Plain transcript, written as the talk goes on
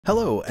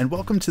Hello, and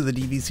welcome to the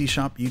DVC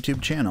Shop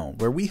YouTube channel,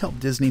 where we help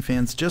Disney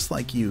fans just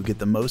like you get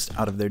the most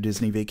out of their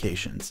Disney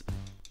vacations.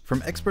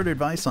 From expert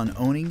advice on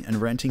owning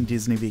and renting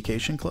Disney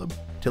Vacation Club,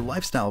 to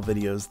lifestyle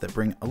videos that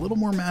bring a little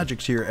more magic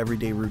to your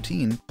everyday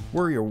routine,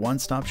 we're your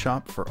one-stop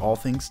shop for all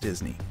things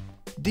Disney.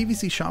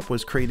 DVC Shop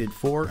was created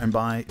for and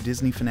by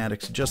Disney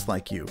fanatics just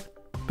like you.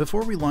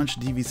 Before we launched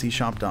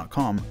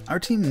DVCshop.com, our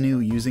team knew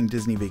using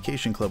Disney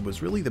Vacation Club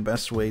was really the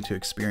best way to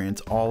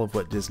experience all of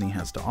what Disney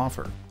has to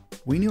offer.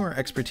 We knew our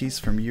expertise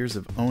from years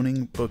of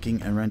owning,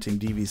 booking, and renting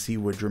DVC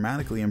would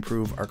dramatically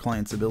improve our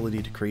clients'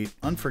 ability to create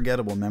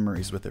unforgettable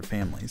memories with their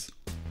families.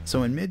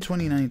 So in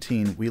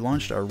mid-2019, we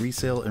launched our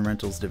resale and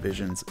rentals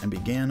divisions and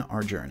began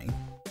our journey.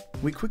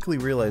 We quickly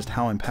realized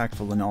how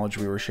impactful the knowledge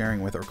we were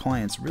sharing with our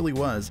clients really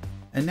was,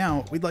 and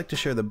now we'd like to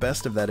share the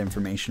best of that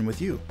information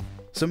with you.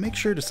 So make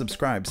sure to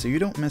subscribe so you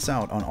don't miss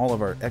out on all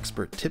of our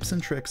expert tips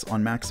and tricks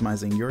on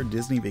maximizing your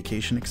Disney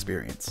vacation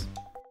experience.